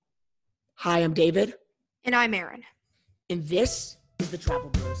Hi, I'm David. And I'm Aaron. And this is the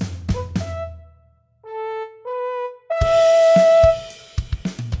Travel Bros.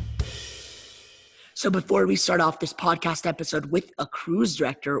 So before we start off this podcast episode with a cruise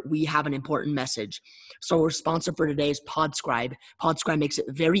director, we have an important message. So our sponsor for today is Podscribe. Podscribe makes it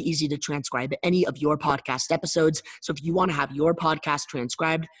very easy to transcribe any of your podcast episodes. So if you want to have your podcast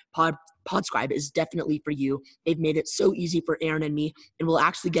transcribed, Podscribe is definitely for you. They've made it so easy for Aaron and me, and we'll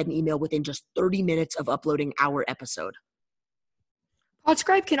actually get an email within just 30 minutes of uploading our episode.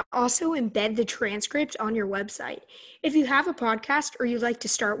 Podscribe can also embed the transcript on your website. If you have a podcast or you'd like to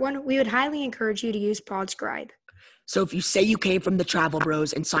start one, we would highly encourage you to use Podscribe. So if you say you came from the Travel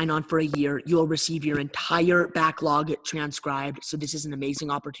Bros and sign on for a year, you'll receive your entire backlog transcribed. So this is an amazing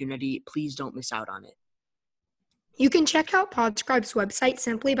opportunity. Please don't miss out on it. You can check out Podscribe's website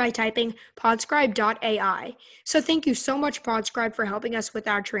simply by typing podscribe.ai. So thank you so much, Podscribe, for helping us with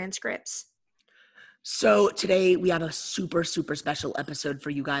our transcripts. So today we have a super special episode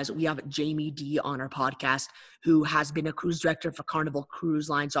for you guys. We have Jamie D on our podcast, who has been a cruise director for Carnival Cruise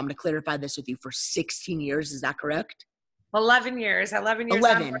Line. So I'm going to clarify this with you for 16 years. Is that correct? 11 years. 11 years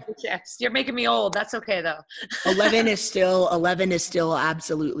 11. on board ships. You're making me old. That's okay though. 11 is still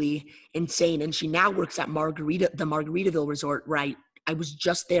absolutely insane. And she now works at the Margaritaville Resort, where I was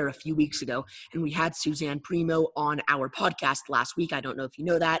just there a few weeks ago, and we had Suzanne Primo on our podcast last week. I don't know if you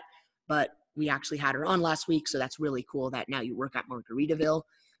know that, but we actually had her on last week, so that's really cool that now you work at Margaritaville,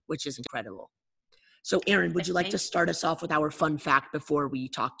 which is incredible. So, Aaron, would you like to start us off with our fun fact before we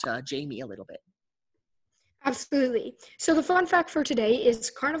talk to Jamie a little bit? Absolutely. So the fun fact for today is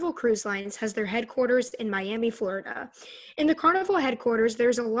Carnival Cruise Lines has their headquarters in Miami, Florida. In the Carnival headquarters,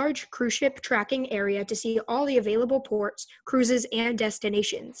 there's a large cruise ship tracking area to see all the available ports, cruises, and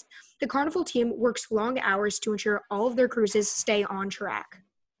destinations. The Carnival team works long hours to ensure all of their cruises stay on track.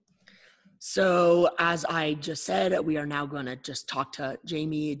 So as I just said, we are now going to just talk to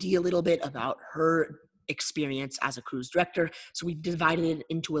Jamie D a little bit about her experience as a cruise director. So we divided it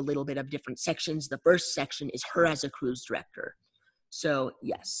into a little bit of different sections. The first section is her as a cruise director. So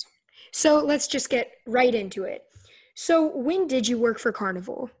yes. So let's just get right into it. So when did you work for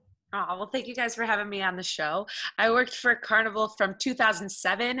Carnival? Oh, well, thank you guys for having me on the show. I worked for Carnival from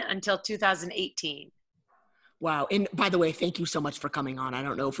 2007 until 2018. Wow. And by the way, thank you so much for coming on. I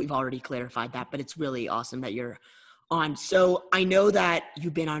don't know if we've already clarified that, but it's really awesome that you're on. So I know that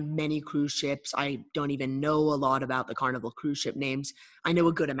you've been on many cruise ships. I don't even know a lot about the Carnival cruise ship names. I know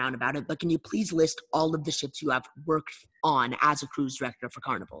a good amount about it, but can you please list all of the ships you have worked on as a cruise director for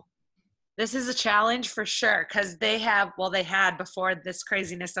Carnival? This is a challenge for sure because they had before this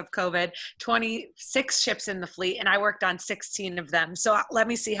craziness of COVID, 26 ships in the fleet, and I worked on 16 of them. So let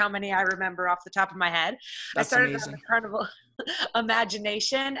me see how many I remember off the top of my head. That's I started amazing. on the Carnival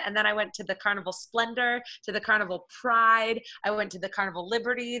Imagination, and then I went to the Carnival Splendor, to the Carnival Pride. I went to the Carnival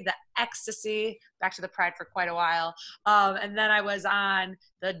Liberty, the Ecstasy, back to the Pride for quite a while. And then I was on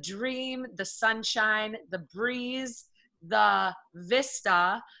the Dream, the Sunshine, the Breeze, the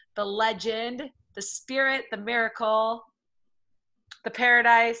Vista, the Legend, the Spirit, the Miracle, the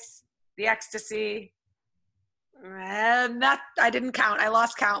Paradise, the Ecstasy, and that I didn't count. I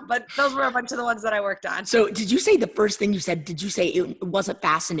lost count, but those were a bunch of the ones that I worked on. So did you say the first thing you said, did you say it wasn't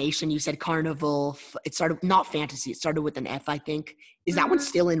Fascination? You said Carnival. It started, not Fantasy. It started with an F, I think. Is that one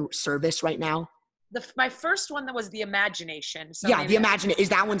still in service right now? My first one that was the Imagination. So yeah, the Imagination. Is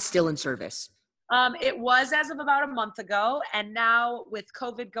that one still in service? It was as of about a month ago, and now with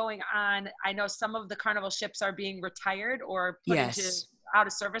COVID going on, I know some of the Carnival ships are being retired or put out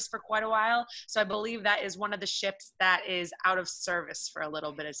of service for quite a while. So I believe that is one of the ships that is out of service for a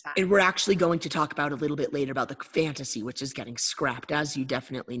little bit of time. And we're actually going to talk about a little bit later about the Fantasy, which is getting scrapped, as you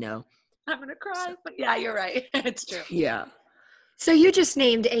definitely know. I'm going to cry, but yeah, you're right. It's true. Yeah. So you just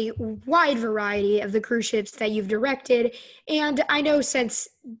named a wide variety of the cruise ships that you've directed, and I know since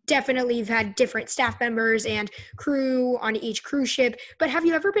definitely you've had different staff members and crew on each cruise ship, but have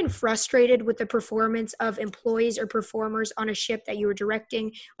you ever been frustrated with the performance of employees or performers on a ship that you were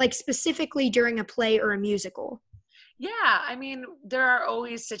directing, like specifically during a play or a musical? Yeah, I mean, there are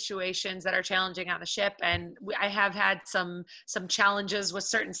always situations that are challenging on the ship, and I have had some challenges with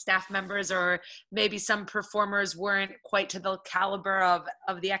certain staff members, or maybe some performers weren't quite to the caliber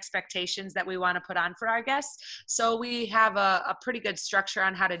of the expectations that we want to put on for our guests. So we have a pretty good structure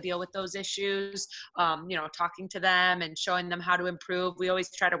on how to deal with those issues, talking to them and showing them how to improve. We always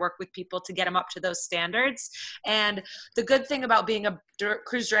try to work with people to get them up to those standards. And the good thing about being a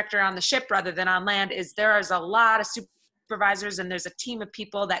cruise director on the ship rather than on land is there is a lot of super supervisors, and there's a team of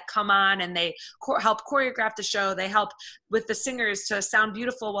people that come on and they help choreograph the show. They help with the singers to sound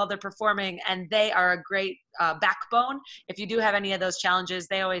beautiful while they're performing, and they are a great backbone. If you do have any of those challenges,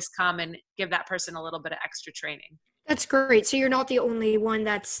 they always come and give that person a little bit of extra training. That's great. So you're not the only one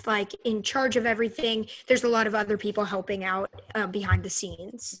that's like in charge of everything. There's a lot of other people helping out behind the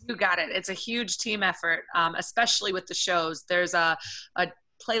scenes. You got it. It's a huge team effort, especially with the shows. There's a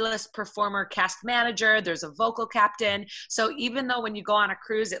playlist performer, cast manager, there's a vocal captain. So even though when you go on a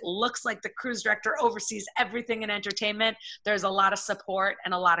cruise, it looks like the cruise director oversees everything in entertainment, there's a lot of support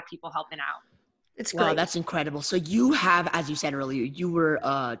and a lot of people helping out. It's great. Wow, that's incredible. So you have, as you said earlier, you were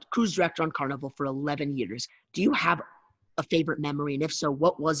a cruise director on Carnival for 11 years. Do you have a favorite memory? And if so,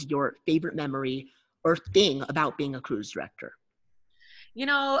 what was your favorite memory or thing about being a cruise director? You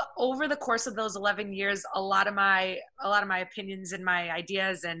know, over the course of those 11 years, a lot of my opinions and my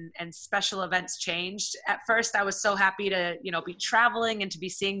ideas and special events changed. At first, I was so happy to, be traveling and to be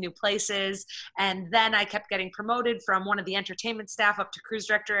seeing new places. And then I kept getting promoted from one of the entertainment staff up to cruise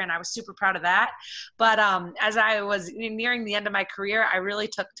director, and I was super proud of that. But as I was nearing the end of my career, I really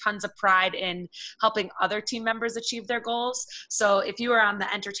took tons of pride in helping other team members achieve their goals. So if you were on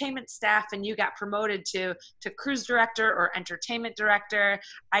the entertainment staff and you got promoted to cruise director or entertainment director,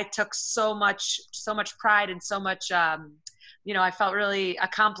 I took so much pride and so much, I felt really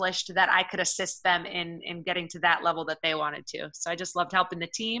accomplished that I could assist them in getting to that level that they wanted to. So I just loved helping the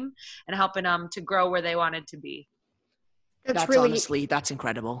team and helping them to grow where they wanted to be. That's really, honestly, that's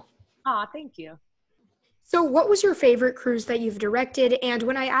incredible. Oh, thank you. So what was your favorite cruise that you've directed? And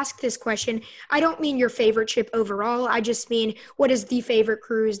when I ask this question, I don't mean your favorite ship overall. I just mean, what is the favorite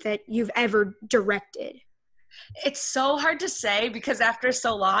cruise that you've ever directed? It's so hard to say because after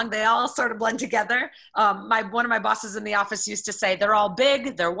so long, they all sort of blend together. One of my bosses in the office used to say, they're all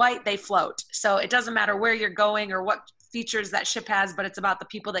big, they're white, they float. So it doesn't matter where you're going or what features that ship has, but it's about the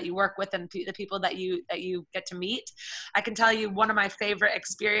people that you work with and the people that you get to meet. I can tell you one of my favorite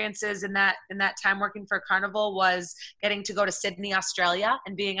experiences in that time working for Carnival was getting to go to Sydney, Australia,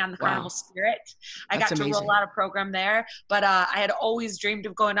 and being on the Carnival Spirit. I got to roll out a program there, but I had always dreamed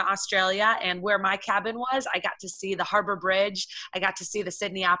of going to Australia, and where my cabin was, I got to see the Harbour Bridge. I got to see the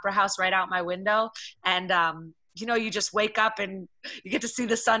Sydney Opera House right out my window, and you just wake up and you get to see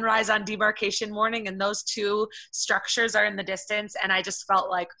the sunrise on debarkation morning, and those two structures are in the distance. And I just felt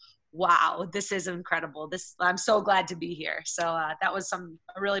like, wow, this is incredible. I'm so glad to be here. So that was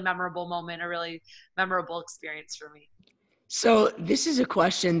a really memorable moment, a really memorable experience for me. So this is a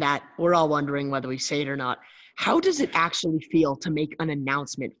question that we're all wondering whether we say it or not. How does it actually feel to make an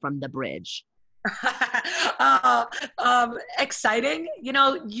announcement from the bridge? Exciting.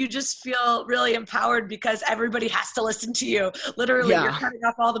 You just feel really empowered because everybody has to listen to you. Literally, You're cutting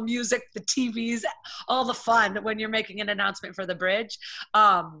off all the music, the TVs, all the fun when you're making an announcement for the bridge.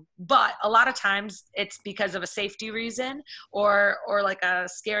 But a lot of times it's because of a safety reason or like a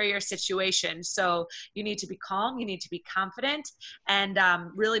scarier situation. So you need to be calm, you need to be confident, and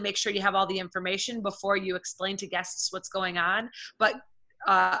really make sure you have all the information before you explain to guests what's going on. But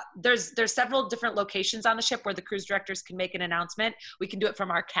there's several different locations on the ship where the cruise directors can make an announcement. We can do it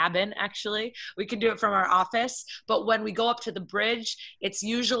from our cabin, actually. We can do it from our office. But when we go up to the bridge, it's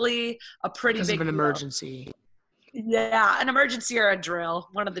usually a pretty big an emergency. Yeah, an emergency or a drill,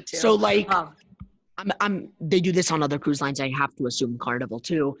 one of the two. So they do this on other cruise lines. I have to assume Carnival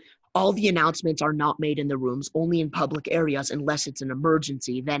too. All the announcements are not made in the rooms, only in public areas, unless it's an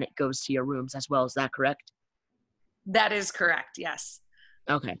emergency. Then it goes to your rooms as well. Is that correct? That is correct. Yes.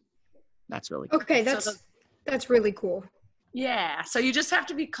 Okay. That's really cool. Okay, that's really cool. Yeah. So you just have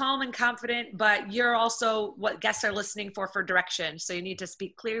to be calm and confident, but you're also what guests are listening for direction. So you need to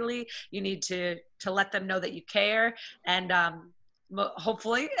speak clearly. You need to let them know that you care, and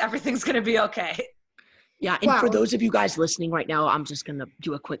hopefully everything's going to be okay. Yeah. And for those of you guys listening right now, I'm just going to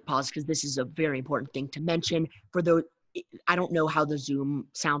do a quick pause because this is a very important thing to mention. For those, I don't know how the Zoom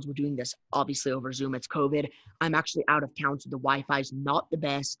sounds. We're doing this obviously over Zoom. It's COVID. I'm actually out of town, so the Wi-Fi is not the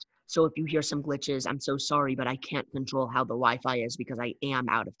best. So if you hear some glitches, I'm so sorry, but I can't control how the Wi-Fi is because I am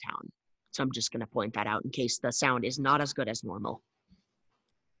out of town. So I'm just going to point that out in case the sound is not as good as normal.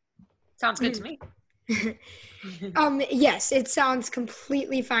 Sounds good to me. Yes, it sounds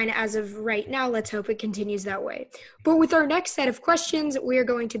completely fine as of right now. Let's hope it continues that way. But with our next set of questions, we're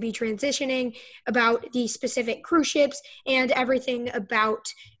going to be transitioning about the specific cruise ships and everything about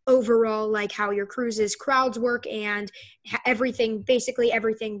overall, like how your cruises crowds work and everything, basically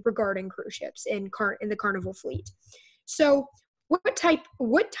everything regarding cruise ships in the Carnival fleet. So what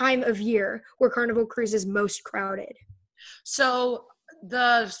time of year were Carnival cruises most crowded? So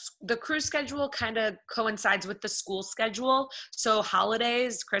the cruise schedule kind of coincides with the school schedule. So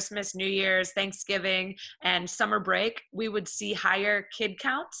holidays, Christmas, New Year's, Thanksgiving, and summer break, we would see higher kid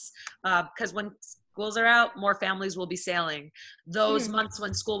counts because when schools are out, more families will be sailing. Those months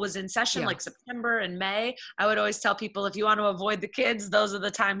when school was in session, like September and May, I would always tell people, if you want to avoid the kids, those are the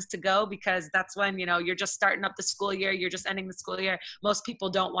times to go, because that's when, you're just starting up the school year, you're just ending the school year. Most people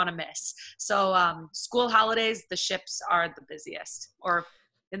don't want to miss. So school holidays, the ships are the busiest, or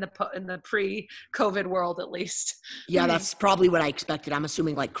in the pre-COVID world, at least. Yeah, that's probably what I expected. I'm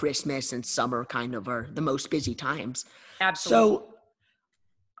assuming like Christmas and summer kind of are the most busy times. Absolutely. So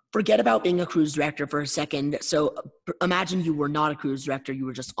forget about being a cruise director for a second. So imagine you were not a cruise director. You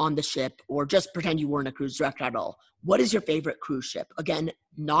were just on the ship, or just pretend you weren't a cruise director at all. What is your favorite cruise ship? Again,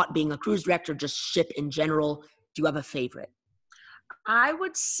 not being a cruise director, just ship in general. Do you have a favorite? I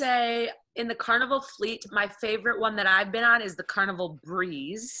would say in the Carnival fleet, my favorite one that I've been on is the Carnival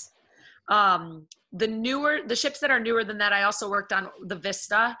Breeze. The ships that are newer than that, I also worked on the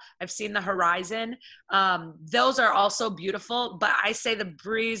Vista. I've seen the Horizon. Those are also beautiful, but I say the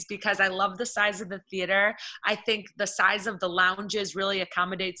Breeze because I love the size of the theater. I think the size of the lounges really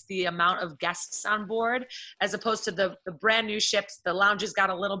accommodates the amount of guests on board, as opposed to the brand new ships. The lounges got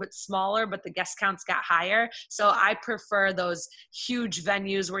a little bit smaller, but the guest counts got higher. So I prefer those huge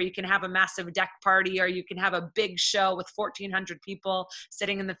venues where you can have a massive deck party, or you can have a big show with 1,400 people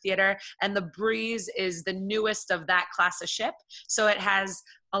sitting in the theater. And the Breeze is the newest of that class of ship. So it has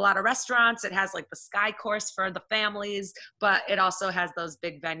a lot of restaurants. It has like the Sky Course for the families, but it also has those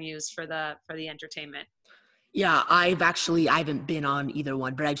big venues for the entertainment. Yeah, I haven't been on either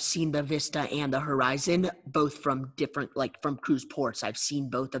one, but I've seen the Vista and the Horizon, both from different, like from cruise ports. I've seen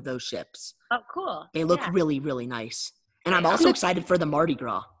both of those ships. Oh, cool. They look really, really nice. And I'm They also are. excited for the Mardi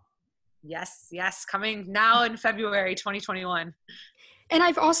Gras. Yes, coming now in February 2021. And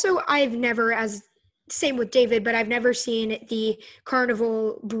I've never, as same with David, but I've never seen the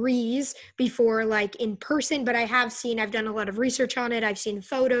Carnival Breeze before, like in person, but I've done a lot of research on it. I've seen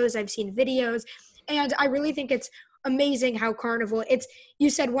photos, I've seen videos, and I really think it's amazing how Carnival, you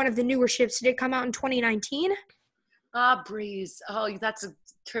said one of the newer ships, did it come out in 2019? Breeze. Oh, that's a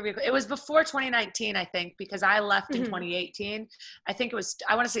trivia. It was before 2019, I think, because I left in 2018. I think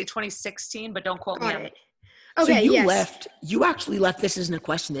I want to say 2016, but don't quote me on it. Okay, so you actually left, this isn't a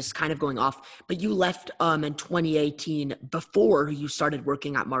question, this is kind of going off, but you left in 2018 before you started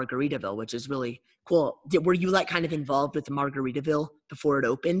working at Margaritaville, which is really cool. Were you like kind of involved with Margaritaville before it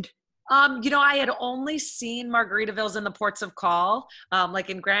opened? I had only seen Margaritavilles in the ports of call, like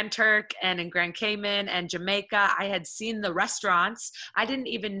in Grand Turk and in Grand Cayman and Jamaica. I had seen the restaurants. I didn't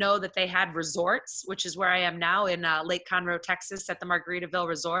even know that they had resorts, which is where I am now in Lake Conroe, Texas, at the Margaritaville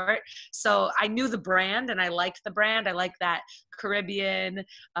Resort. So I knew the brand, and I liked the brand. I like that Caribbean,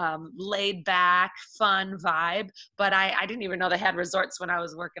 laid back, fun vibe. But I didn't even know they had resorts when I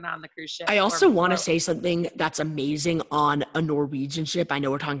was working on the cruise ship. I also want to say something that's amazing on a Norwegian ship. I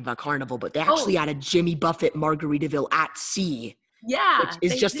know we're talking about Carnival, but they actually had a Jimmy Buffett Margaritaville at sea. Yeah. Which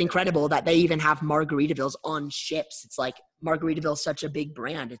is just incredible that they even have Margaritavilles on ships. It's like Margaritaville is such a big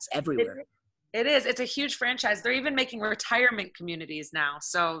brand. It's everywhere. It is. It's a huge franchise. They're even making retirement communities now.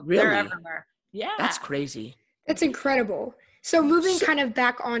 So really? They're everywhere. Yeah. That's crazy. That's incredible. So moving kind of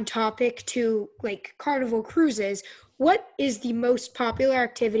back on topic to like Carnival cruises, what is the most popular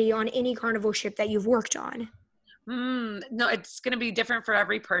activity on any Carnival ship that you've worked on? No, it's going to be different for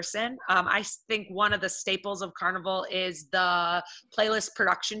every person. I think one of the staples of Carnival is the playlist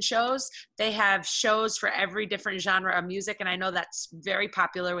production shows. They have shows for every different genre of music, and I know that's very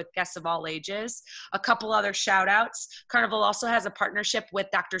popular with guests of all ages. A couple other shout outs. Carnival also has a partnership with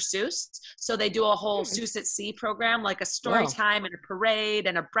Dr. Seuss. So they do a whole Seuss at Sea program, like a story time and a parade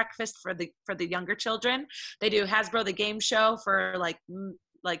and a breakfast for the younger children. They do Hasbro the Game Show for like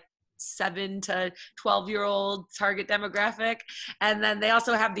 7 to 12-year-old target demographic. And then they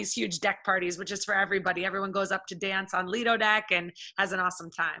also have these huge deck parties, which is for everybody. Everyone goes up to dance on Lido Deck and has an awesome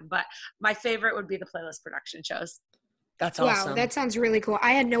time. But my favorite would be the playlist production shows. That's awesome. Wow, that sounds really cool.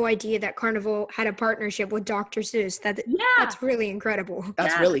 I had no idea that Carnival had a partnership with Dr. Seuss. That's really incredible.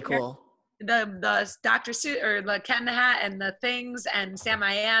 That's really cool. The Dr. Seuss, or the Cat in the Hat and the Things and Sam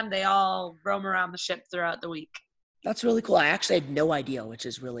I Am, they all roam around the ship throughout the week. That's really cool. I actually had no idea, which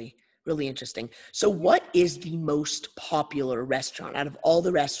is really interesting. So what is the most popular restaurant out of all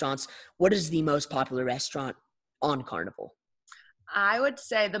the restaurants? What is the most popular restaurant on Carnival? I would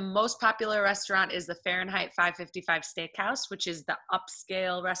say the most popular restaurant is the Fahrenheit 555 Steakhouse, which is the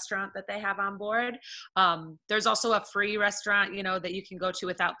upscale restaurant that they have on board. There's also a free restaurant, that you can go to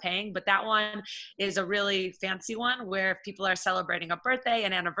without paying, but that one is a really fancy one where if people are celebrating a birthday,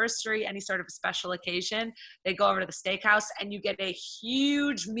 an anniversary, any sort of special occasion, they go over to the steakhouse and you get a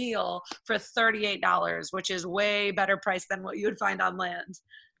huge meal for $38, which is way better price than what you would find on land.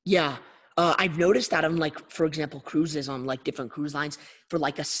 Yeah. I've noticed that on for example, cruises on different cruise lines for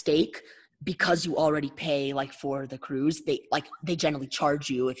a steak, because you already pay for the cruise, they generally charge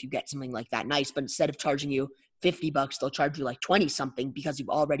you if you get something like that nice, but instead of charging you $50, they'll charge you 20 something because you've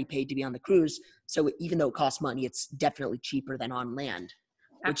already paid to be on the cruise. So even though it costs money, it's definitely cheaper than on land,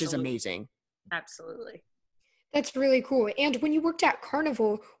 which is amazing. Absolutely. That's really cool. And when you worked at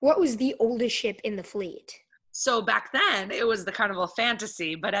Carnival, what was the oldest ship in the fleet? So back then it was the Carnival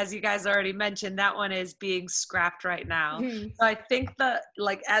Fantasy, but as you guys already mentioned, that one is being scrapped right now. Mhm. So I think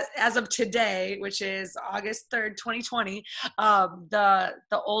as of today, which is August 3rd, 2020,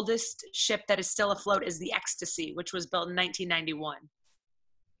 the oldest ship that is still afloat is the Ecstasy, which was built in 1991.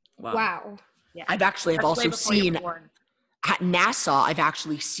 Wow. Yeah. I've That's also way before you were seen born. at Nassau, I've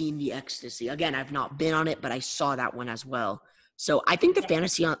actually seen the Ecstasy. Again, I've not been on it, but I saw that one as well. So I think the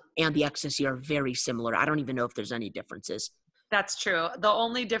Fantasy and the Ecstasy are very similar. I don't even know if there's any differences. That's true. The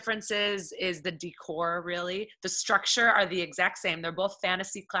only difference is the decor, really. The structure are the exact same. They're both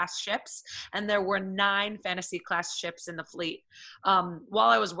fantasy class ships, and there were 9 fantasy class ships in the fleet. While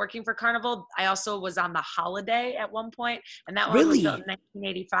I was working for Carnival, I also was on the Holiday at one point, and that one was built in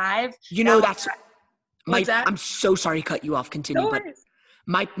 1985. I'm so sorry to cut you off. Continue, but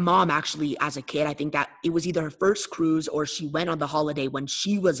my mom actually, as a kid, I think that it was either her first cruise or she went on the Holiday when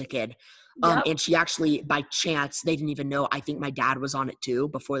she was a kid. Yep. And she actually, by chance, they didn't even know. I think my dad was on it too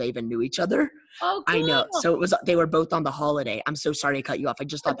before they even knew each other. Oh, cool. I know. So they were both on the Holiday. I'm so sorry to cut you off. I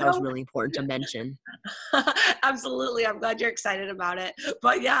just thought that was really important to mention. Absolutely. I'm glad you're excited about it.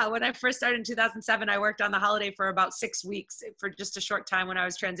 But yeah, when I first started in 2007, I worked on the Holiday for about 6 weeks for just a short time when I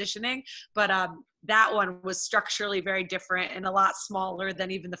was transitioning. But that one was structurally very different and a lot smaller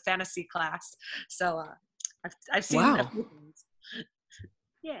than even the fantasy class. So I've seen a few things.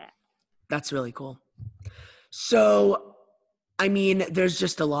 Yeah. That's really cool. So, I mean, there's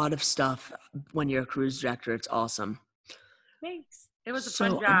just a lot of stuff when you're a cruise director. It's awesome. Thanks. It was a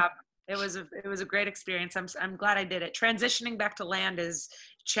fun job. It was a great experience. I'm glad I did it. Transitioning back to land is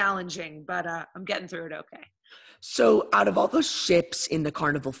challenging, but I'm getting through it okay. So out of all the ships in the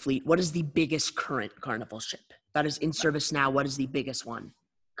Carnival fleet, what is the biggest current Carnival ship that is in service now? What is the biggest one?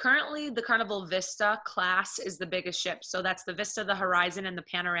 Currently, the Carnival Vista class is the biggest ship. So that's the Vista, the Horizon, and the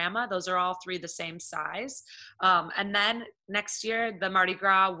Panorama. Those are all 3 the same size. And then next year, the Mardi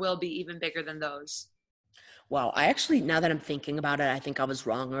Gras will be even bigger than those. Wow. I actually, now that I'm thinking about it, I think I was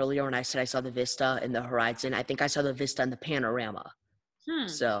wrong earlier when I said I saw the Vista and the Horizon. I think I saw the Vista and the Panorama.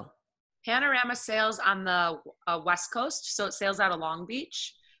 So Panorama sails on the West Coast. So it sails out of Long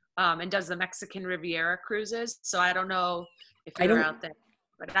Beach and does the Mexican Riviera cruises. So I don't know if you're out there.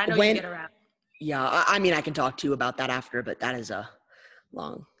 But I know you get around. Yeah, I mean, I can talk to you about that after, but that is a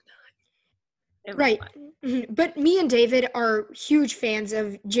long. Right. But me and David are huge fans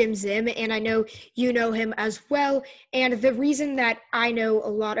of Jim Zim, and I know you know him as well. And the reason that I know a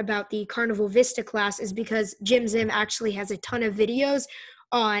lot about the Carnival Vista class is because Jim Zim actually has a ton of videos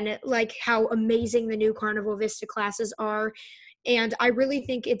on how amazing the new Carnival Vista classes are. And I really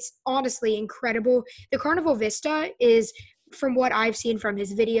think it's honestly incredible. The Carnival Vista is, from what I've seen from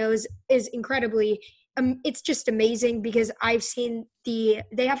his videos, is incredibly, it's just amazing because I've seen they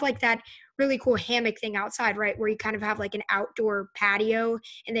have that really cool hammock thing outside, right? Where you kind of have an outdoor patio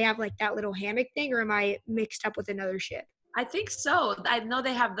and they have that little hammock thing, or am I mixed up with another ship? I think so. I know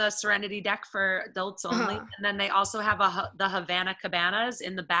they have the Serenity deck for adults only. And then they also have the Havana Cabanas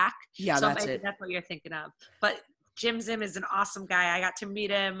in the back. Yeah, so that's maybe it. That's what you're thinking of. But Jim Zim is an awesome guy. I got to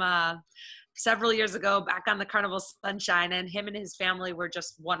meet him several years ago back on the Carnival Sunshine, and him and his family were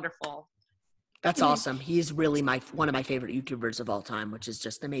just wonderful. That's awesome. He's really one of my favorite YouTubers of all time, which is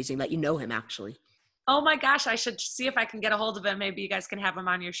just amazing that you know him actually. Oh my gosh, I should see if I can get a hold of him. Maybe you guys can have him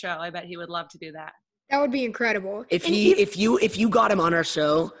on your show. I bet he would love to do that. That would be incredible. If you got him on our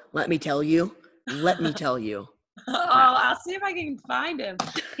show, let me tell you. I'll see if I can find him.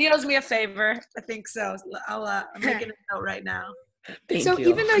 He owes me a favor. I think so. I'm making a note right now. Thank you.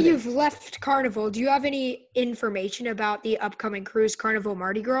 Even though you've left Carnival, do you have any information about the upcoming cruise, Carnival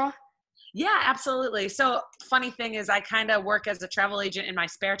Mardi Gras? Yeah, absolutely. So funny thing is I kind of work as a travel agent in my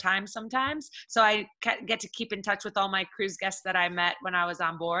spare time sometimes. So I get to keep in touch with all my cruise guests that I met when I was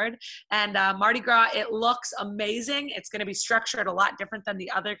on board. And Mardi Gras, it looks amazing. It's going to be structured a lot different than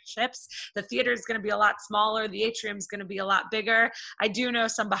the other ships. The theater is going to be a lot smaller. The atrium is going to be a lot bigger. I do know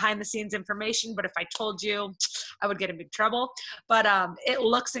some behind the scenes information, but if I told you, I would get in big trouble. But it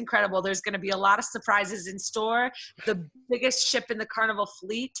looks incredible. There's going to be a lot of surprises in store. The biggest ship in the Carnival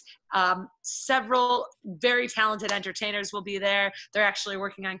fleet, several very talented entertainers will be there. They're actually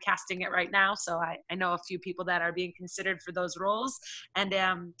working on casting it right now. So I know a few people that are being considered for those roles. And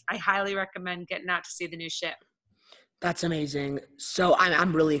I highly recommend getting out to see the new ship. That's amazing. So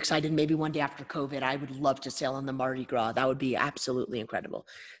I'm really excited. Maybe one day after COVID, I would love to sail on the Mardi Gras. That would be absolutely incredible.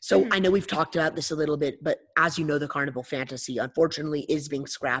 So I know we've talked about this a little bit, but as you know, the Carnival Fantasy unfortunately is being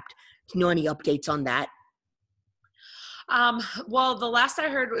scrapped. Do you know any updates on that? Well, the last I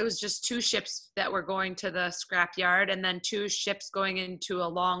heard, it was just 2 ships that were going to the scrap yard and then 2 ships going into a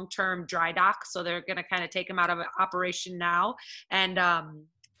long-term dry dock. So they're going to kind of take them out of operation now and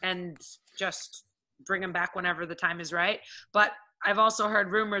just bring them back whenever the time is right. But I've also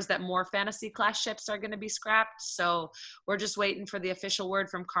heard rumors that more fantasy class ships are going to be scrapped. So we're just waiting for the official word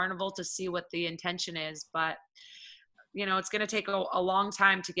from Carnival to see what the intention is. But it's going to take a long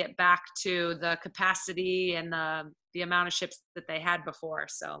time to get back to the capacity and the amount of ships that they had before.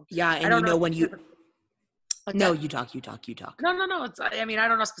 So yeah, and when you talk. No. I don't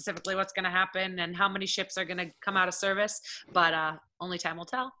know specifically what's going to happen and how many ships are going to come out of service, but only time will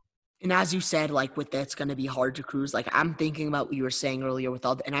tell. And as you said, like with that, it's going to be hard to cruise. Like I'm thinking about what you were saying earlier with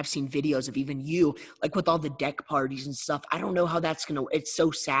and I've seen videos of even you, like with all the deck parties and stuff. I don't know how that's going to, it's so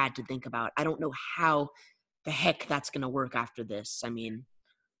sad to think about. I don't know how the heck that's going to work after this. I mean,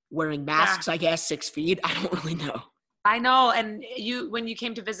 wearing masks, I guess, 6 feet. I don't really know. I know. And when you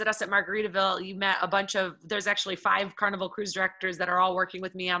came to visit us at Margaritaville, you met there's actually 5 Carnival cruise directors that are all working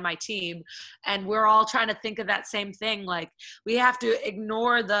with me on my team. And we're all trying to think of that same thing. Like we have to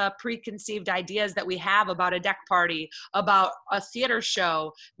ignore the preconceived ideas that we have about a deck party, about a theater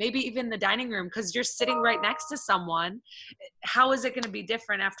show, maybe even the dining room, because you're sitting right next to someone. How is it going to be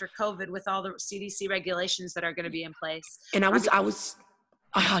different after COVID with all the CDC regulations that are going to be in place? And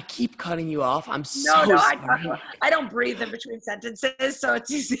I keep cutting you off. I'm so sorry. I don't breathe in between sentences, so it's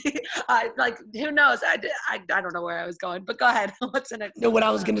easy. Who knows? I don't know where I was going, but go ahead. What's the next? No, what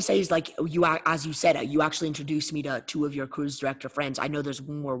I was going to say is like as you said, you actually introduced me to 2 of your cruise director friends. I know there's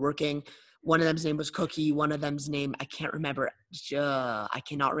one more working. One of them's name was Cookie. One of them's name, I can't remember. I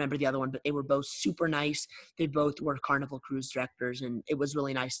cannot remember the other one, but they were both super nice. They both were Carnival cruise directors, and it was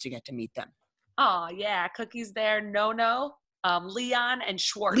really nice to get to meet them. Oh, yeah. Cookie's there. No. Leon and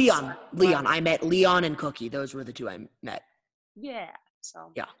Schwartz. Leon. I met Leon and Cookie. Those were the 2 I met. Yeah.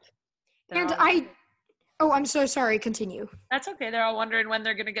 So. Yeah. And I'm so sorry. Continue. That's okay. They're all wondering when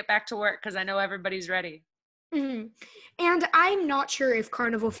they're going to get back to work because I know everybody's ready. Mm-hmm. And I'm not sure if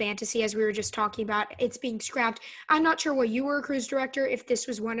Carnival Fantasy, as we were just talking about, it's being scrapped. I'm not sure what you were a cruise director, if this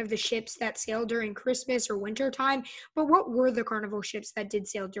was one of the ships that sailed during Christmas or winter time, but what were the Carnival ships that did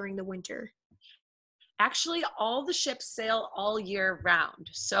sail during the winter? Actually, all the ships sail all year round.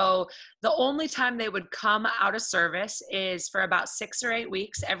 So the only time they would come out of service is for about 6 or 8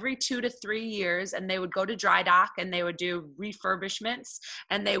 weeks, every 2 to 3 years. And they would go to dry dock and they would do refurbishments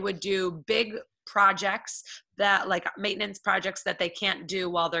and they would do big projects that like maintenance projects that they can't do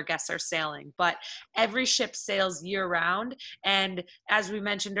while their guests are sailing. But every ship sails year round. And as we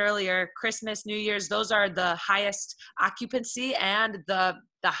mentioned earlier, Christmas, New Year's, those are the highest occupancy and the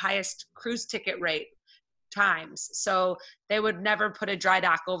highest cruise ticket rate times. So they would never put a dry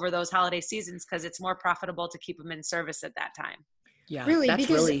dock over those holiday seasons because it's more profitable to keep them in service at that time. Yeah, really, that's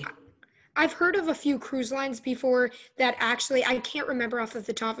because really... I've heard of a few cruise lines before that actually, I can't remember off of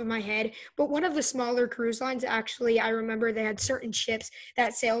the top of my head, but one of the smaller cruise lines, actually, I remember they had certain ships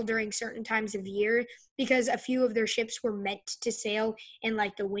that sailed during certain times of year because a few of their ships were meant to sail in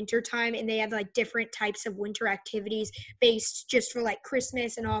like the winter time, and they had like different types of winter activities based just for like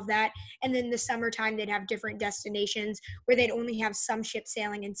Christmas and all of that. And then the summertime, they'd have different destinations where they'd only have some ships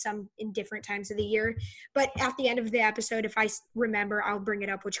sailing and some in different times of the year. But at the end of the episode, if I remember, I'll bring it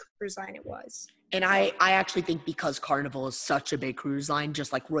up which cruise line it was. And I actually think because Carnival is such a big cruise line,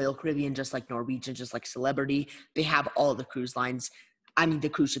 just like Royal Caribbean, just like Norwegian, just like Celebrity, they have all the cruise lines. I mean, the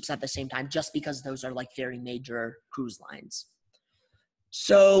cruise ships at the same time, just because those are like very major cruise lines.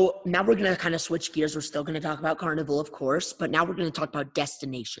 So now we're going to kind of switch gears. We're still going to talk about Carnival, of course, but now we're going to talk about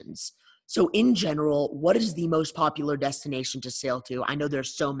destinations. So in general, what is the most popular destination to sail to? I know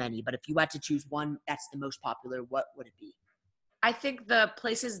there's so many, but if you had to choose one that's the most popular, what would it be? I think the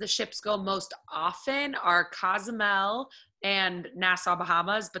places the ships go most often are Cozumel and Nassau,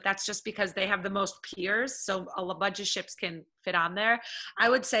 Bahamas, but that's just because they have the most piers, so a bunch of ships can fit on there. I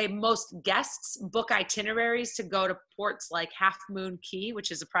would say most guests book itineraries to go to ports like Half Moon Cay, which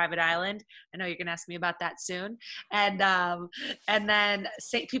is a private island. I know you're going to ask me about that soon. And then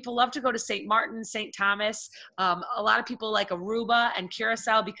people love to go to St. Martin, St. Thomas. A lot of people like Aruba and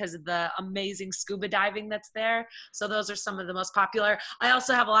Curacao because of the amazing scuba diving that's there. So those are some of the most popular. I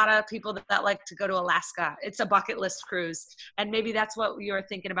also have a lot of people that like to go to Alaska. It's a bucket list cruise. And maybe that's what you're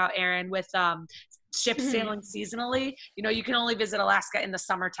thinking about, Erin, with ships sailing seasonally. You know, you can only visit Alaska in the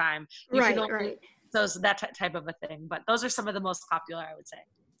summertime. Right. So that type of a thing. But those are some of the most popular, I would say.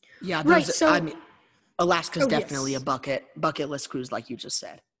 Yeah, Right, so- I mean, Alaska's definitely yes. a bucket list cruise, like you just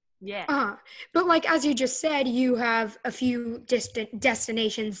said. Yeah. But like, as you just said, you have a few distant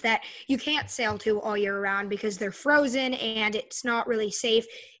destinations that you can't sail to all year round because they're frozen and it's not really safe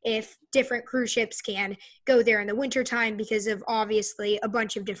if different cruise ships can go there in the wintertime because of obviously a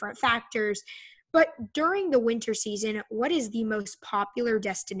bunch of different factors. But during the winter season, what is the most popular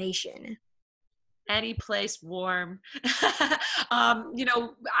destination? Any place warm. You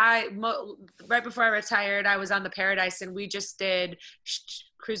know, right before I retired, I was on the Paradise and we just did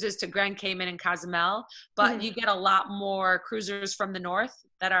cruises to Grand Cayman and Cozumel, but you get a lot more cruisers from the north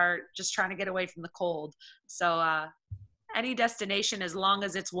that are just trying to get away from the cold. So any destination, as long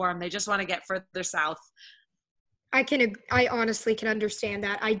as it's warm, they just want to get further south. I honestly can understand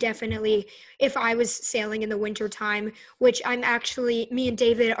that. I definitely, if I was sailing in the winter time, which me and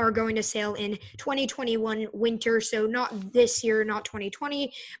David are going to sail in 2021 winter. So not this year, not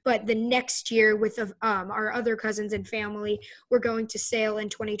 2020, but the next year with our other cousins and family, we're going to sail in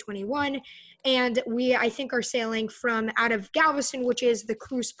 2021. And I think, are sailing from out of Galveston, which is the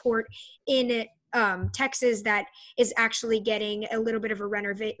cruise port in Texas that is actually getting a little bit of a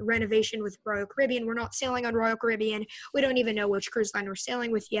renovation with Royal Caribbean. We're not sailing on Royal Caribbean. We don't even know which cruise line we're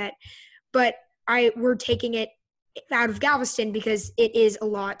sailing with yet, but we're taking it out of Galveston because it is a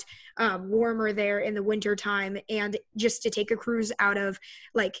lot warmer there in the winter time. And just to take a cruise out of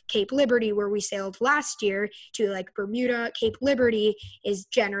like Cape Liberty, where we sailed last year, to like Bermuda, Cape Liberty is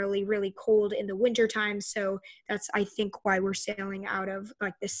generally really cold in the winter time. So that's, I think, why we're sailing out of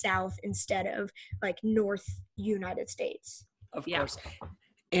like the South instead of like North United States. Of course.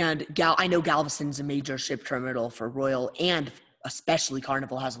 And I know Galveston's a major ship terminal for Royal, and especially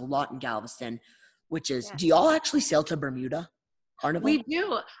Carnival has a lot in Galveston, which is, do y'all actually sail to Bermuda? Carnival? We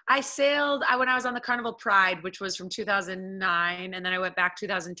do. I sailed when I was on the Carnival Pride, which was from 2009, and then I went back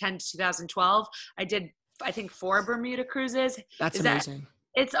 2010 to 2012. I did, I think, 4 Bermuda cruises. That's amazing.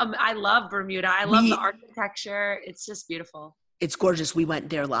 I love Bermuda. I love the architecture. It's just beautiful. It's gorgeous. We went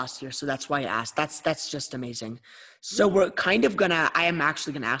there last year, so that's why I asked. That's just amazing. So I am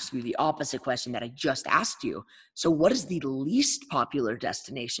actually gonna ask you the opposite question that I just asked you. So what is the least popular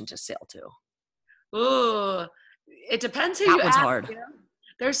destination to sail to? Ooh, it depends who that you one's ask. hard. You know?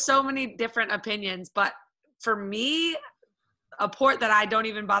 There's so many different opinions, but for me, a port that I don't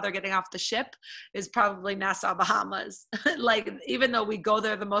even bother getting off the ship is probably Nassau, Bahamas. Like, even though we go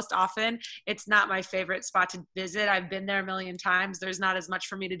there the most often, it's not my favorite spot to visit. I've been there a million times. There's not as much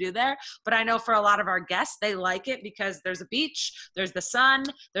for me to do there, but I know for a lot of our guests, they like it because there's a beach, there's the sun,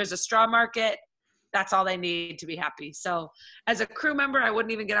 there's a straw market. That's all they need to be happy. So as a crew member, I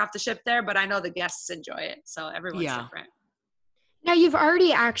wouldn't even get off the ship there, but I know the guests enjoy it. So everyone's different. Now, you've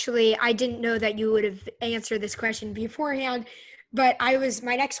already I didn't know that you would have answered this question beforehand, but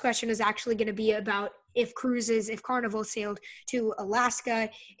my next question was actually going to be about if Carnival sailed to Alaska.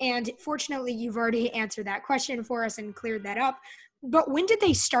 And fortunately, you've already answered that question for us and cleared that up. But when did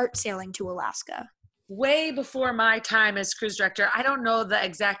they start sailing to Alaska? Way before my time as cruise director. I don't know the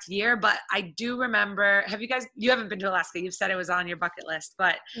exact year, but I do remember. You haven't been to Alaska. You've said it was on your bucket list,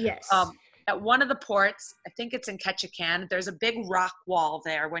 but yes. At one of the ports, I think it's in Ketchikan, there's a big rock wall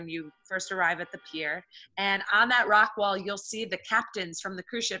there when you first arrive at the pier. And on that rock wall, you'll see the captains from the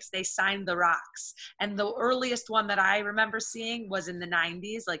cruise ships, they signed the rocks. And the earliest one that I remember seeing was in the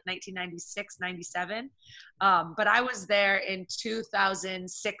 90s, like 1996, 97. But I was there in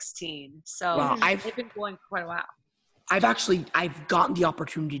 2016. So wow, they've been going for quite a while. I've gotten the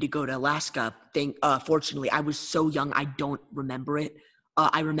opportunity to go to Alaska. Fortunately, I was so young, I don't remember it.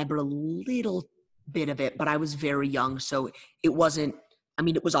 I remember a little bit of it, but I was very young, so it was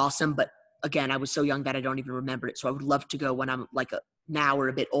awesome, but again, I was so young that I don't even remember it. So I would love to go when I'm like now or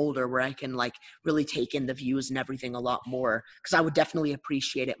a bit older, where I can like really take in the views and everything a lot more, because I would definitely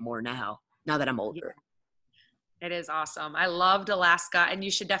appreciate it more now that I'm older. It is awesome. I loved Alaska, and you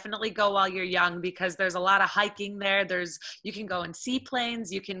should definitely go while you're young because there's a lot of hiking there. You can go in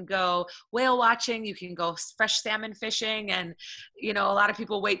seaplanes, you can go whale watching, you can go fresh salmon fishing, and a lot of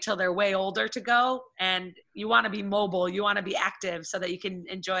people wait till they're way older to go, and you want to be mobile, you want to be active so that you can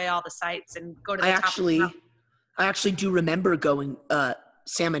enjoy all the sights and go to the top of the mountain. I actually do remember going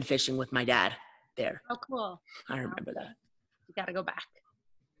salmon fishing with my dad there. Oh, cool. I remember that. You got to go back.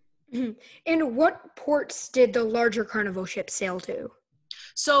 And what ports did the larger Carnival ships sail to?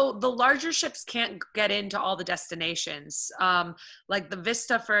 So the larger ships can't get into all the destinations. Like the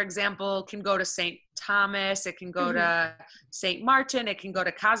Vista, for example, can go to St. Thomas, it can go to St. Martin, it can go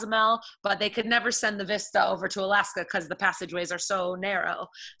to Cozumel, but they could never send the Vista over to Alaska because the passageways are so narrow.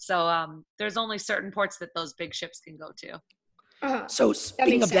 So there's only certain ports that those big ships can go to. So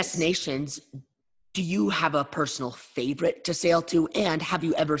speaking of destinations, do you have a personal favorite to sail to, and have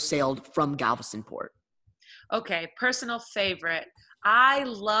you ever sailed from Galveston Port? Okay, personal favorite. I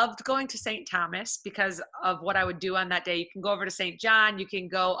loved going to St. Thomas because of what I would do on that day. You can go over to St. John, you can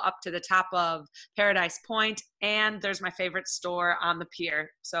go up to the top of Paradise Point, and there's my favorite store on the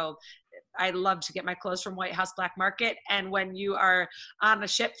pier. So I love to get my clothes from White House Black Market. And when you are on a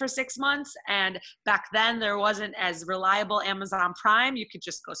ship for 6 months, and back then there wasn't as reliable Amazon Prime, you could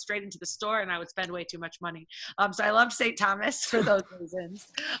just go straight into the store and I would spend way too much money. So I loved St. Thomas for those reasons.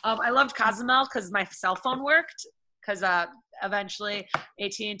 I loved Cozumel because my cell phone worked, because eventually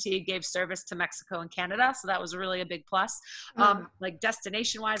AT&T gave service to Mexico and Canada. So that was really a big plus. Like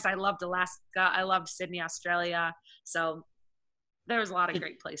destination wise, I loved Alaska. I loved Sydney, Australia. So there was a lot of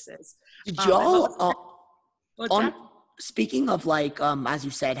great places. Did y'all, speaking of like, as you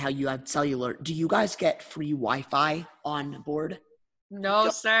said, how you have cellular, do you guys get free Wi-Fi on board? No,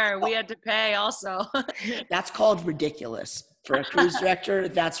 sir. We had to pay also. That's called ridiculous. For a cruise director,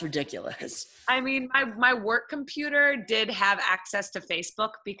 that's ridiculous. I mean, my work computer did have access to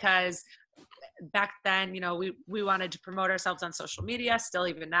Facebook because back then, we wanted to promote ourselves on social media, still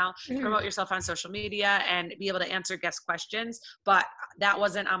even now, promote yourself on social media and be able to answer guest questions. But that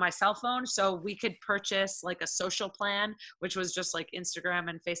wasn't on my cell phone. So we could purchase like a social plan, which was just like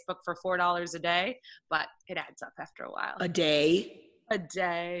Instagram and Facebook for $4 a day. But it adds up after a while. A day? A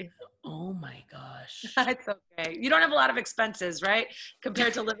day. Oh my gosh. It's okay. You don't have a lot of expenses, right?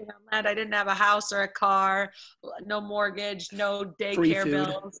 Compared to living on land. I didn't have a house or a car, no mortgage, no daycare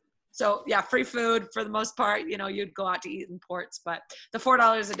bills. So yeah, free food for the most part. You'd go out to eat in ports, but the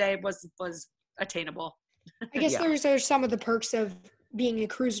 $4 a day was attainable. I guess there's some of the perks of being a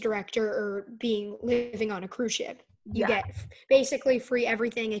cruise director or living on a cruise ship. You get basically free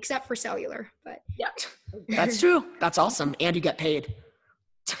everything except for cellular. But yeah, that's true. That's awesome, and you get paid.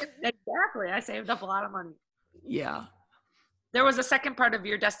 Exactly. I saved up a lot of money. Yeah. There was a second part of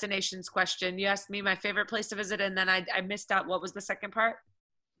your destinations question. You asked me my favorite place to visit, and then I missed out. What was the second part?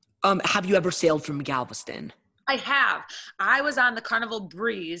 Have you ever sailed from Galveston? I have. I was on the Carnival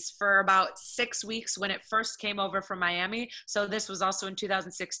Breeze for about 6 weeks when it first came over from Miami. So this was also in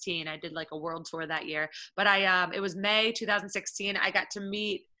 2016. I did like a world tour that year. But it was May 2016. I got to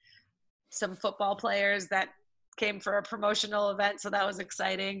meet some football players that came for a promotional event, so that was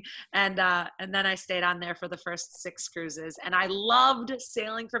exciting. And then I stayed on there for the first 6 cruises, and I loved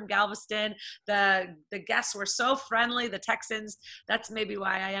sailing from Galveston. The guests were so friendly, the Texans. That's maybe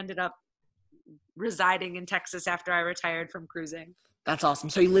why I ended up residing in Texas after I retired from cruising. That's awesome.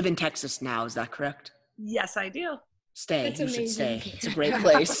 So you live in Texas now, is that correct? Yes, I do. Stay. That's you amazing. should stay. It's a great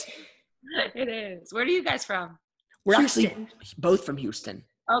place. It is. Where are you guys from? We're Houston. actually both from Houston.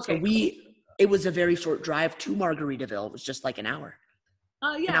 Okay. So it was a very short drive to Margaritaville. It was just like an hour.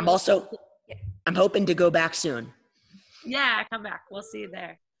 Oh yeah. And I'm hoping to go back soon. Yeah, come back. We'll see you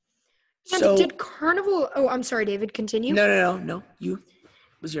there. And So did Carnival, I'm sorry, David, continue. No. It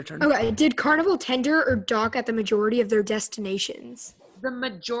was your turn. Okay, did Carnival tender or dock at the majority of their destinations? The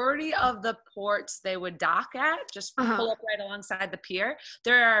majority of the ports they would dock at, just pull up right alongside the pier.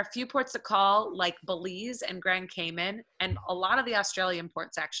 There are a few ports that call, like Belize and Grand Cayman, and a lot of the Australian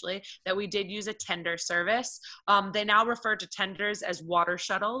ports actually, that we did use a tender service. They now refer to tenders as water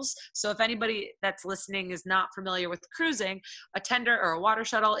shuttles. So if anybody that's listening is not familiar with cruising, a tender or a water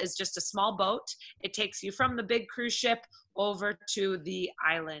shuttle is just a small boat. It takes you from the big cruise ship over to the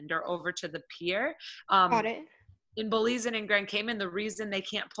island or over to the pier. Got it. In Belize and in Grand Cayman, the reason they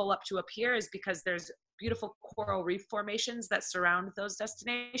can't pull up to a pier is because there's beautiful coral reef formations that surround those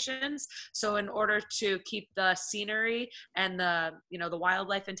destinations. So in order to keep the scenery and the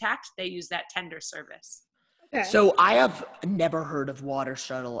wildlife intact, they use that tender service. Okay. So I have never heard of water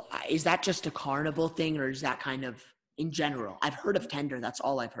shuttle. Is that just a Carnival thing, or is that kind of in general? I've heard of tender. That's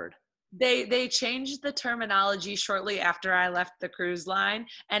all I've heard. They changed the terminology shortly after I left the cruise line,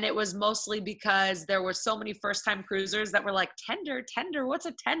 and it was mostly because there were so many first-time cruisers that were like, tender, what's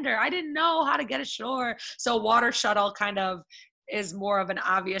a tender? I didn't know how to get ashore. So water shuttle kind of is more of an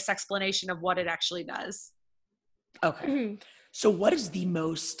obvious explanation of what it actually does. Okay. Mhm. So what is the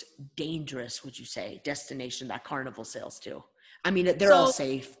most dangerous, would you say, destination that Carnival sails to? I mean, they're all So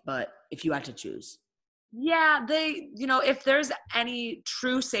safe, but if you had to choose. yeah, if there's any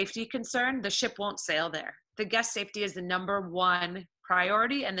true safety concern, the ship won't sail there. The guest safety is the number one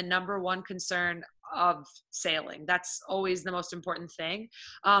priority and the number one concern of sailing. That's always the most important thing.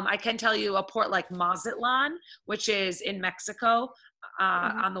 I can tell you a port like Mazatlan, which is in Mexico,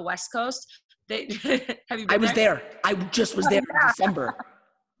 Mhm. on the West Coast. They have you I been was there? there. I just was there in December.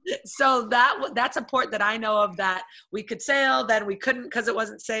 So that's a port that I know of that we could sail, then we couldn't because it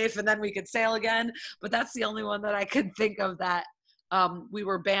wasn't safe, and then we could sail again. But that's the only one that I could think of that we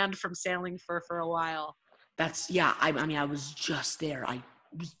were banned from sailing for a while. Yeah, I mean, I was just there. I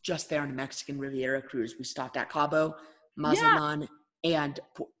was just there on a Mexican Riviera cruise. We stopped at Cabo, Yeah, Mazatlan, and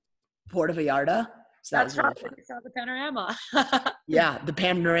Puerto Vallarta. So that that's was really probably fun. we saw the panorama. Yeah, the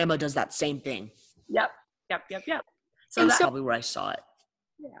Panorama does that same thing. Yep, yep. So And That's that so, probably where I saw it.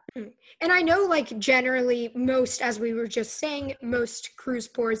 yeah. and I know like generally most, as we were just saying, most cruise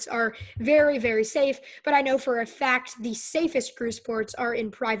ports are very, very safe, but I know for a fact the safest cruise ports are in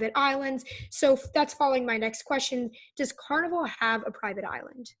private islands. So that's following my next question. Does Carnival have a private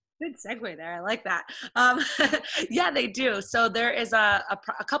island? Good segue there. I like that. Yeah, they do. So there is a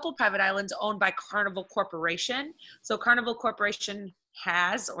couple private islands owned by Carnival Corporation. So Carnival Corporation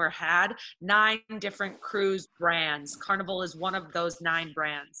has or had 9 different cruise brands. Carnival is one of those 9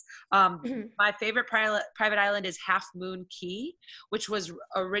 brands. Mhm. My favorite private island is Half Moon Key, which was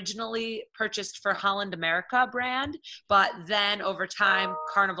originally purchased for Holland America brand, but then over time,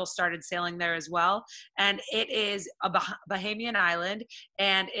 Carnival started sailing there as well. And it is a Bahamian island,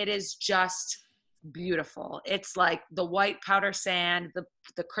 and it is just beautiful. It's like the white powder sand,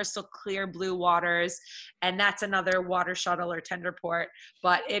 the crystal clear blue waters, and that's another water shuttle or tender port,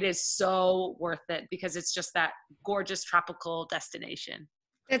 but it is so worth it because it's just that gorgeous tropical destination.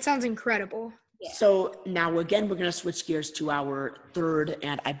 That sounds incredible. Yeah. So now again, we're gonna switch gears to our third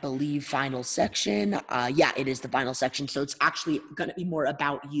and I believe final section. Yeah, it is the final section. So it's actually gonna be more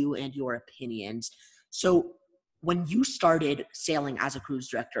about you and your opinions. So when you started sailing as a cruise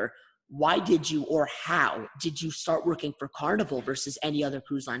director, why did you or how did you start working for Carnival versus any other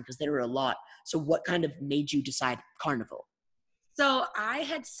cruise line? Because there were a lot. So what kind of made you decide Carnival? So I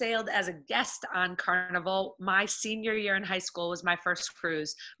had sailed as a guest on Carnival. My senior year in high school was my first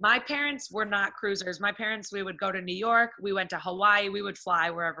cruise. My parents were not cruisers. My parents, we would go to New York, we went to Hawaii, we would fly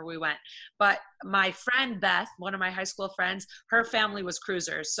wherever we went. But my friend Beth, one of my high school friends, her family was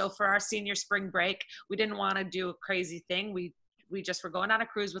cruisers. So for our senior spring break, we didn't want to do a crazy thing. We just were going on a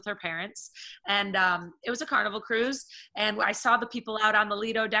cruise with her parents, and it was a Carnival cruise, and I saw the people out on the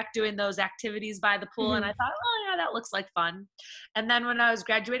Lido deck doing those activities by the pool, and I Mhm. thought, oh yeah, that looks like fun. And then when I was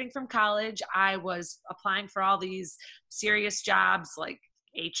graduating from college, I was applying for all these serious jobs like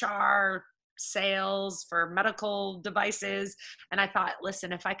HR, sales for medical devices, and I thought,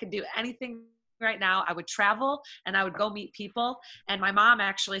 listen, if I could do anything right now, I would travel and I would go meet people. And my mom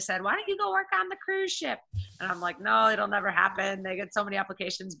actually said, why don't you go work on the cruise ship? And I'm like, no, it'll never happen. They get so many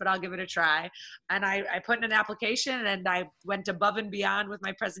applications, but I'll give it a try. And I put in an application and I went above and beyond with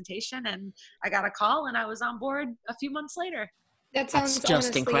my presentation, and I got a call and I was on board a few months later. That That's sounds just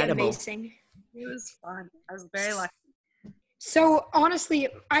honestly incredible. amazing. It was fun. I was very lucky. So honestly,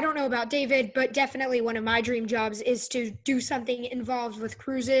 I don't know about David, but definitely one of my dream jobs is to do something involved with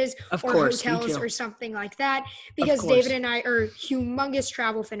cruises Of or course, me hotels too. or something like that. Of Because David course. and I are humongous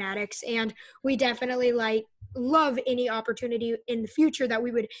travel fanatics, and we definitely like love any opportunity in the future that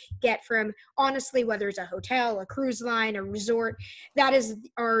we would get from, honestly, whether it's a hotel, a cruise line, a resort. That is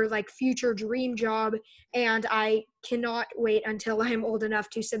our like future dream job, and I cannot wait until I'm old enough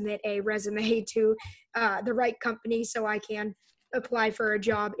to submit a resume to the right company so I can apply for a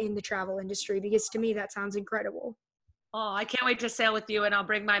job in the travel industry, because to me that sounds incredible. Oh, I can't wait to sail with you, and I'll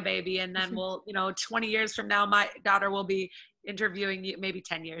bring my baby, and then we'll, 20 years from now, my daughter will be interviewing you, maybe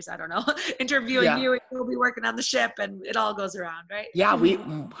 10 years, I don't know, interviewing Yeah. you, and you'll be working on the ship, and it all goes around, right? Yeah,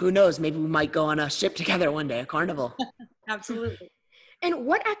 who knows? Maybe we might go on a ship together one day, a carnival. Absolutely. And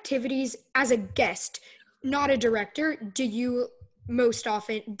what activities as a guest, not a director, did you most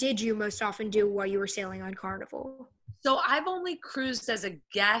often do while you were sailing on Carnival? So I've only cruised as a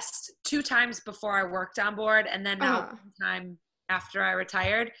guest 2 times before I worked on board, and then now Uh, one time after I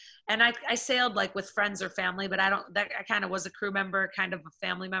retired. And I sailed like with friends or family, but I kind of was a crew member, kind of a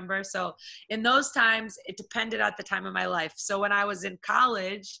family member. So in those times, it depended at the time of my life. So when I was in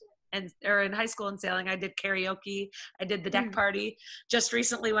college or in high school and sailing, I did karaoke. I did the deck party. Just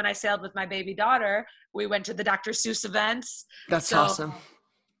recently when I sailed with my baby daughter, we went to the Dr. Seuss events. That's awesome.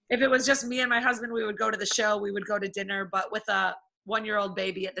 If it was just me and my husband, we would go to the show, we would go to dinner, but with a 1-year-old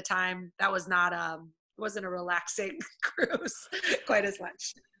baby at the time, that was not wasn't a relaxing cruise quite as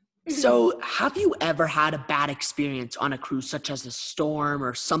much. So have you ever had a bad experience on a cruise, such as a storm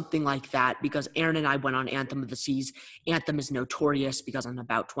or something like that? Because Aaron and I went on Anthem of the Seas. Anthem is notorious because in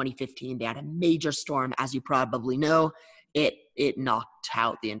about 2015, they had a major storm. As you probably know, it knocked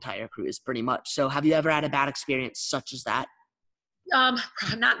out the entire cruise pretty much. So have you ever had a bad experience such as that?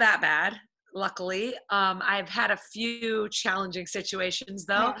 Not that bad. Luckily, I've had a few challenging situations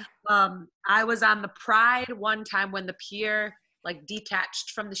though. Yeah. I was on the Pride one time when the pier like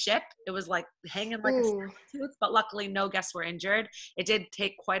detached from the ship. It was like hanging like a snake tooth, but luckily no guests were injured. It did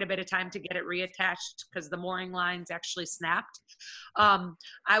take quite a bit of time to get it reattached because the mooring lines actually snapped.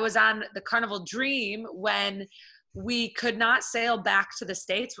 I was on the Carnival Dream when we could not sail back to the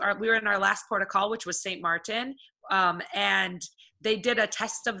States. We were in our last port of call, which was St. Martin. And they did a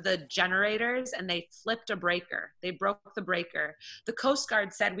test of the generators and they flipped a breaker. They broke the breaker. The Coast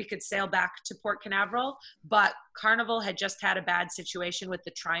Guard said we could sail back to Port Canaveral, but Carnival had just had a bad situation with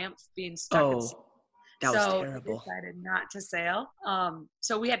the Triumph being stuck at sea. That was terrible. We decided not to sail.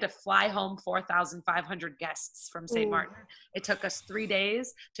 So we had to fly home 4,500 guests from St. Martin. It took us 3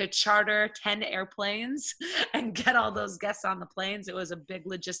 days to charter 10 airplanes and get all those guests on the planes. It was a big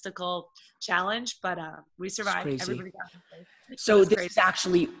logistical challenge, but we survived. Everybody got home. So this is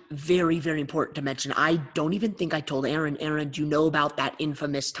actually very, very important to mention. I don't even think I told Aaron. Aaron, do you know about that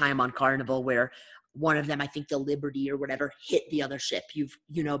infamous time on Carnival where one of them, I think the Liberty or whatever, hit the other ship? You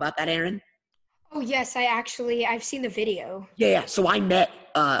know about that, Aaron? Oh, yes, I've seen the video. Yeah. So I met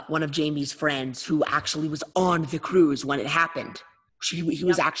one of Jamie's friends who actually was on the cruise when it happened. He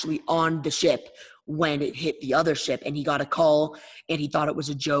was actually on the ship when it hit the other ship, and he got a call and he thought it was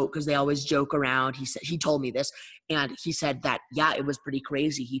a joke because they always joke around. He told me this, and he said that, yeah, it was pretty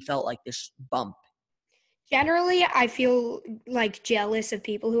crazy. He felt like this bump. Generally, I feel like jealous of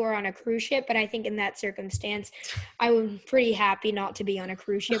people who are on a cruise ship, but I think in that circumstance, I'm pretty happy not to be on a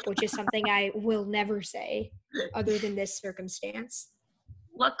cruise ship, which is something I will never say other than this circumstance.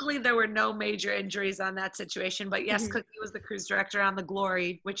 Luckily, there were no major injuries on that situation, but yes, Cookie was the cruise director on the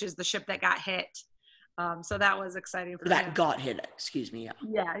Glory, which is the ship that got hit. So that was exciting for him. Got hit, excuse me.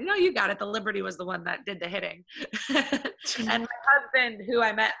 Yeah, you got it. The Liberty was the one that did the hitting. And my husband, who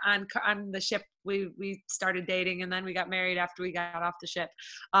I met on the ship, we started dating and then we got married after we got off the ship.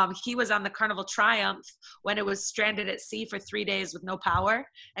 He was on the Carnival Triumph when it was stranded at sea for 3 days with no power,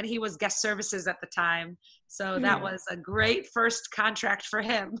 and he was guest services at the time. So that was a great first contract for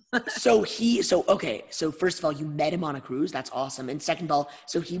him. So first of all, you met him on a cruise. That's awesome. And second of all,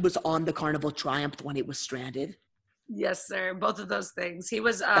 so he was on the Carnival Triumph when it was stranded. Yes, sir. Both of those things. He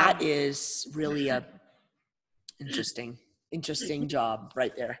was. That is really a interesting job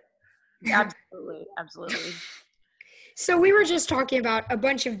right there. Absolutely. So we were just talking about a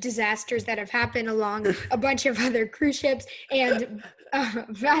bunch of disasters that have happened along a bunch of other cruise ships and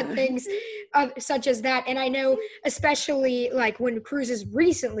bad things such as that. And I know especially like when cruises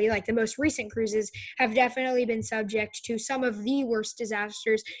recently, like the most recent cruises, have definitely been subject to some of the worst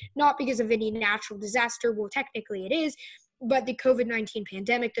disasters, not because of any natural disaster. Well, technically it is, but the COVID-19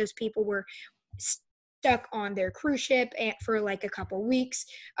 pandemic, those people were stuck on their cruise ship for like a couple weeks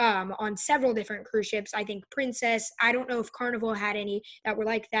on several different cruise ships. I think Princess, I don't know if Carnival had any that were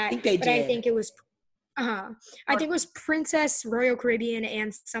like that, I think it was I think it was Princess, Royal Caribbean,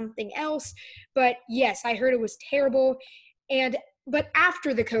 and something else. But yes, I heard it was terrible. But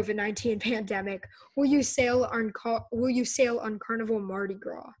after the COVID-19 pandemic, will you sail on Carnival Mardi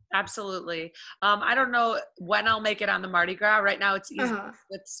Gras? Absolutely. I don't know when I'll make it on the Mardi Gras. Right now it's easy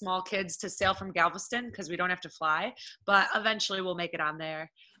with small kids to sail from Galveston because we don't have to fly, but eventually we'll make it on there.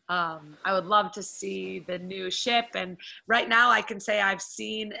 I would love to see the new ship. And right now I can say I've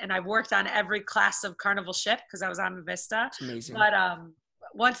seen and I've worked on every class of Carnival ship because I was on Vista. It's amazing. But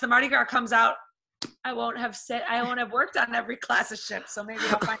once the Mardi Gras comes out, I won't have worked on every class of ship. So maybe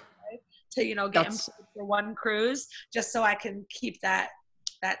I'll find a way to, get employed for one cruise just so I can keep that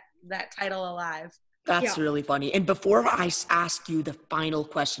title alive. That's Yeah. really funny. And before I ask you the final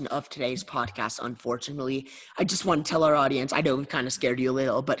question of today's podcast, unfortunately, I just want to tell our audience, I know we kind of scared you a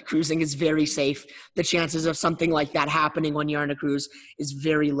little, but cruising is very safe. The chances of something like that happening when you're on a cruise is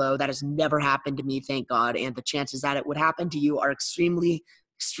very low. That has never happened to me, thank God. And the chances that it would happen to you are extremely,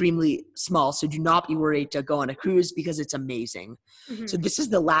 extremely small. So do not be worried to go on a cruise because it's amazing. So Mhm. this is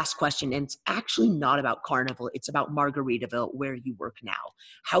the last question, and it's actually not about Carnival. It's about Margaritaville, where you work now.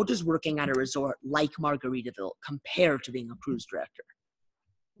 How does working at a resort like Margaritaville compare to being a cruise director?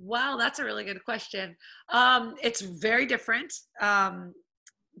 Wow, that's a really good question. It's very different.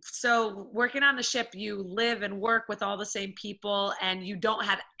 So working on the ship, you live and work with all the same people, and you don't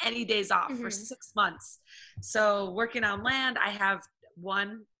have any days off for Mhm. 6 months. So working on land, I have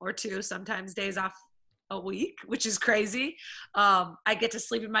 1 or 2 sometimes days off a week, which is crazy. I get to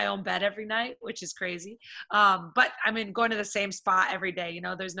sleep in my own bed every night, which is crazy. But I mean, going to the same spot every day,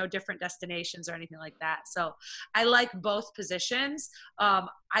 there's no different destinations or anything like that. So I like both positions.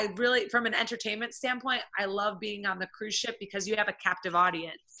 I really, from an entertainment standpoint, I love being on the cruise ship because you have a captive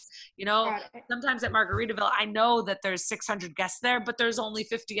audience. Got it. Sometimes at Margaritaville, I know that there's 600 guests there, but there's only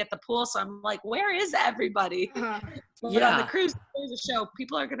 50 at the pool. So I'm like, where is everybody? Uh-huh. But on the Yeah, cruise, if there's a show,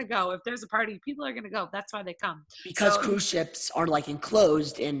 people are going to go. If there's a party, people are going to go. That's why they come. because So cruise ships are like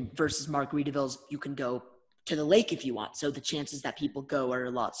enclosed, and versus Margaritaville's, you can go to the lake if you want. So the chances that people go are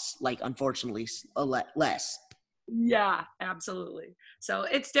a lot, like, unfortunately, less. yeah, absolutely. So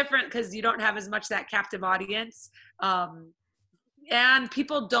it's different because you don't have as much that captive audience. And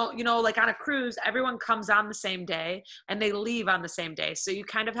people don't, like on a cruise, everyone comes on the same day and they leave on the same day. So you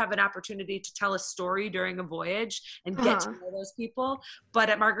kind of have an opportunity to tell a story during a voyage and get to Uh-huh. know those people. But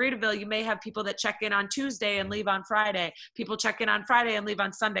at Margaritaville, you may have people that check in on Tuesday and leave on Friday. People check in on Friday and leave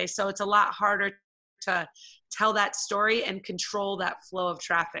on Sunday. So it's a lot harder to tell that story and control that flow of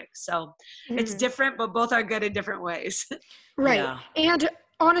traffic. So it's Mhm. different, but both are good in different ways. Right. Yeah. And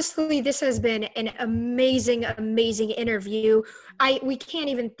honestly, this has been an amazing, amazing interview. We can't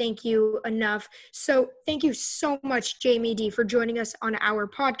even thank you enough. So thank you so much, Jamie D, for joining us on our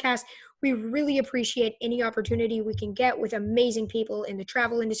podcast. We really appreciate any opportunity we can get with amazing people in the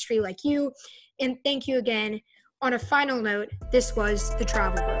travel industry like you. And thank you again. On a final note, this was the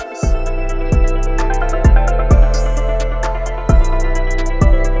Travel Bros.